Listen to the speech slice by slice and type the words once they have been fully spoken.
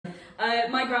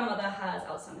My grandmother has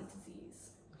Alzheimer's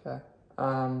disease. Okay.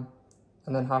 And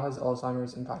then how has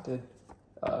Alzheimer's impacted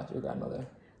your grandmother?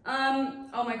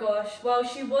 Oh my gosh. Well,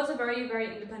 she was a very,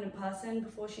 very independent person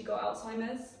before she got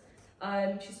Alzheimer's.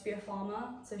 She used to be a farmer,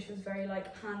 so she was very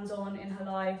like hands-on in her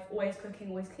life, always cooking,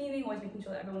 always cleaning, always making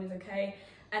sure that everyone is okay.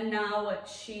 And now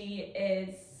she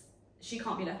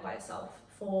can't be left by herself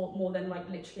for more than like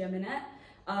literally a minute,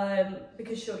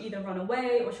 because she'll either run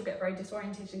away or she'll get very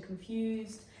disoriented and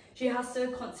confused. She has to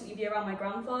constantly be around my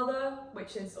grandfather,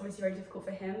 which is obviously very difficult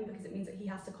for him because it means that he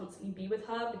has to constantly be with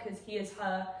her because he is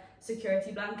her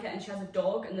security blanket, and she has a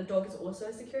dog, and the dog is also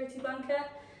a security blanket.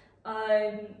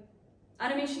 And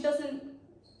I mean,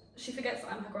 she forgets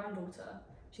that I'm her granddaughter.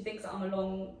 She thinks that I'm a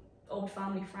long, old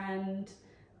family friend.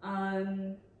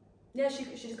 Yeah, she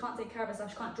just can't take care of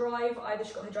herself. She can't drive either.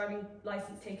 She got her driving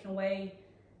license taken away,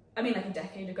 I mean, like a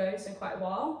decade ago, so quite a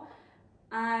while.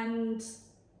 And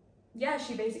yeah,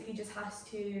 she basically just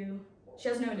she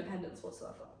has no independence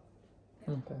whatsoever.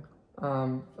 Yeah. Okay.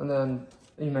 And then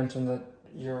you mentioned that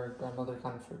your grandmother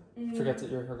kind of forgets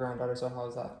that you're her granddaughter, so how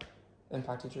has that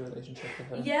impacted your relationship with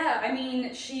her? Yeah, I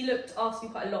mean, she looked after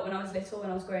me quite a lot when I was little, when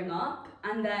I was growing up.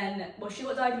 And then, well, she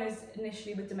got diagnosed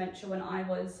initially with dementia when I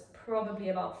was probably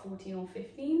about 14 or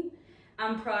 15.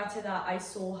 And prior to that, I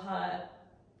saw her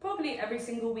probably every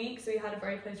single week, so we had a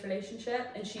very close relationship,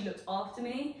 and she looked after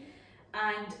me.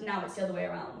 And now it's the other way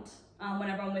around.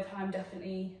 Whenever I'm with her, I'm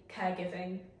definitely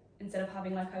caregiving instead of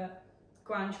having like a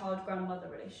grandchild-grandmother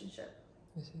relationship.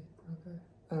 I see. Okay.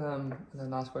 And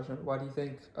then last question, why do you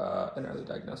think an early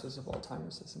diagnosis of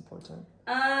Alzheimer's is important?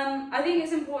 I think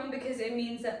it's important because it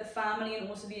means that the family and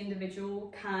also the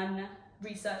individual can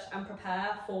research and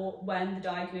prepare for when the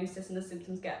diagnosis and the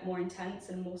symptoms get more intense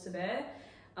and more severe.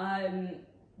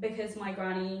 Because my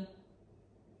granny,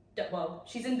 well,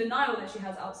 she's in denial that she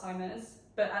has Alzheimer's,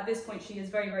 but at this point she has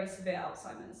very, very severe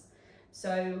Alzheimer's.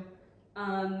 So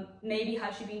maybe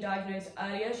had she been diagnosed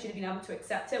earlier, she'd have been able to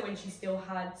accept it when she still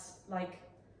had like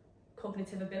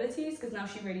cognitive abilities, because now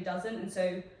she really doesn't. And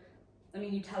so, I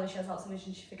mean, you tell her she has Alzheimer's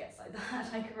and she forgets like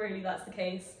that. Like, really, that's the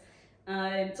case.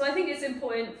 So I think it's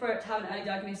important for it to have an early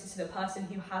diagnosis so the person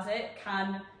who has it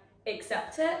can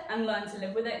accept it and learn to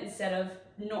live with it instead of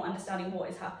not understanding what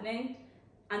is happening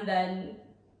and then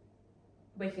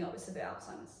waking up with severe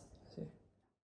Alzheimer's.